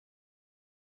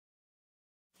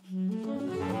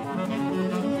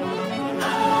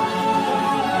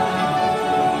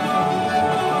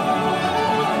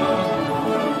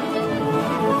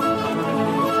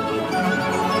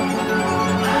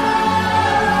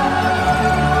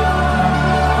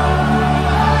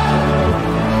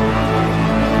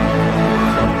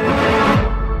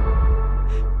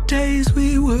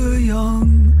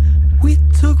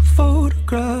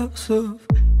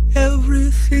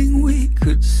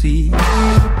see.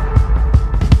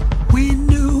 We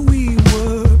knew we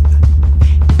were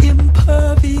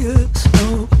impervious,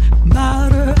 no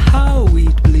matter how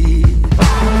we'd bleed.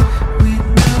 We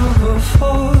never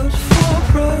fought for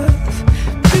breath,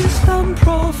 priest and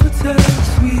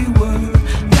prophetess. We were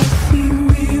nothing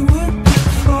we would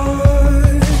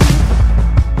defy.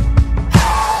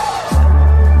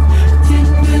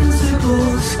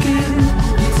 Invincible skin,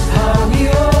 it's how we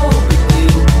all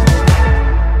begin.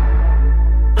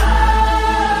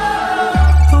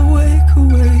 Awake,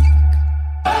 awake,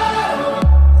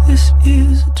 this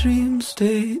is a dream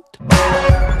state.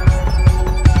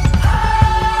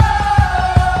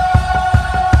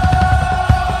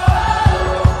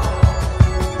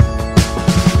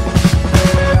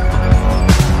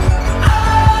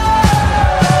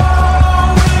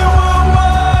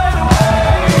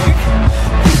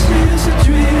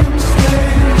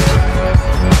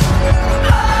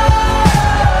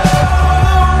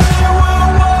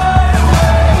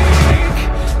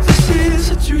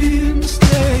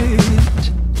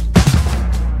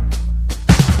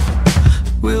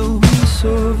 Will we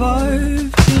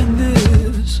survive in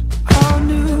this, our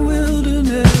new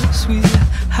wilderness? We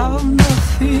have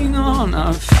nothing on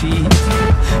our feet.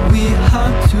 We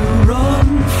had to run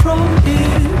from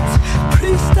it,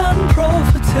 priest and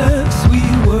prophetess. We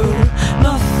were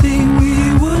nothing we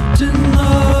would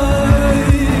deny.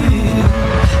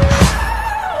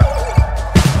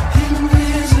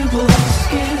 Invisible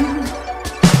skin,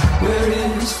 where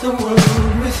is the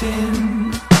world within?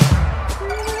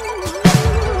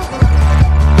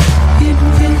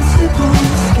 Invincible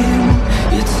skin,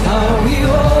 it's how we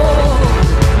all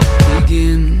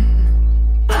begin.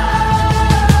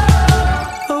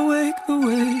 Awake,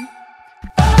 awake,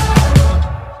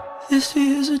 this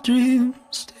is a dream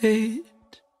state.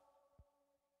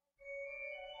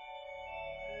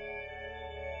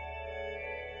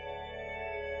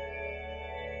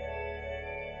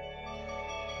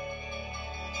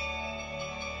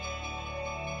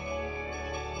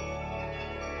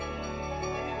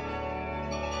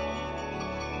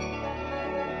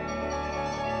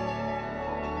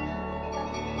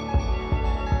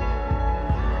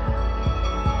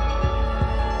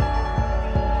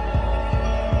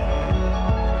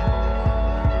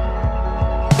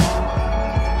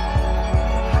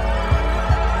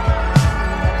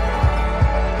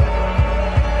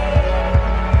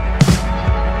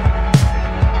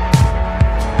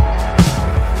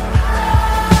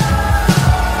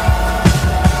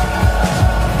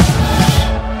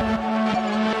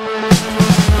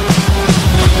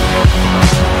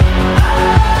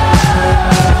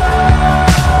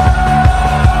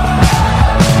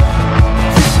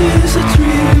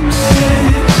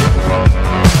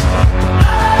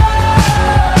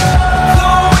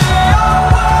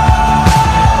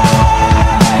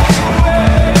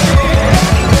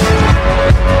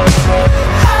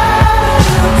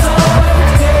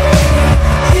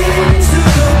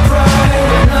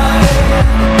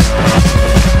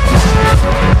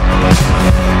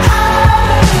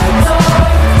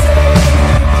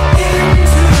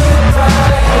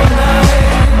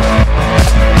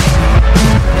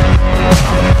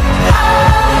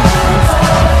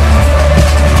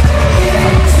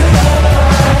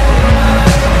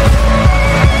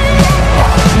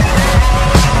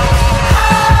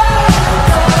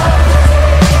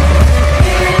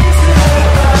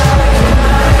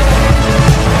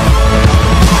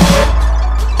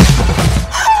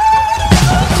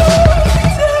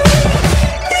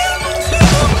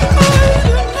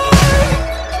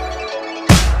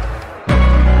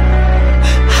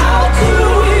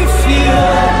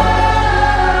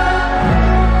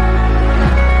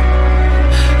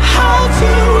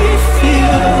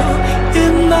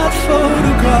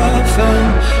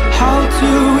 How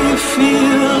do we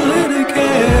feel it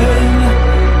again?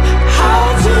 How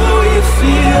do we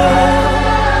feel?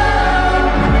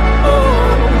 Oh,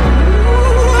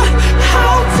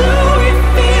 how do we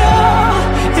feel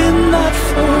in that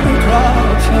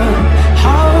photograph? And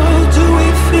how do we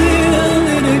feel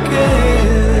it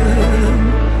again?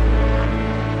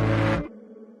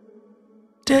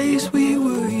 Days we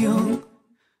were young,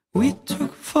 we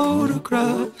took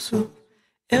photographs of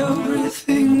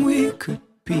everything we could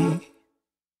be.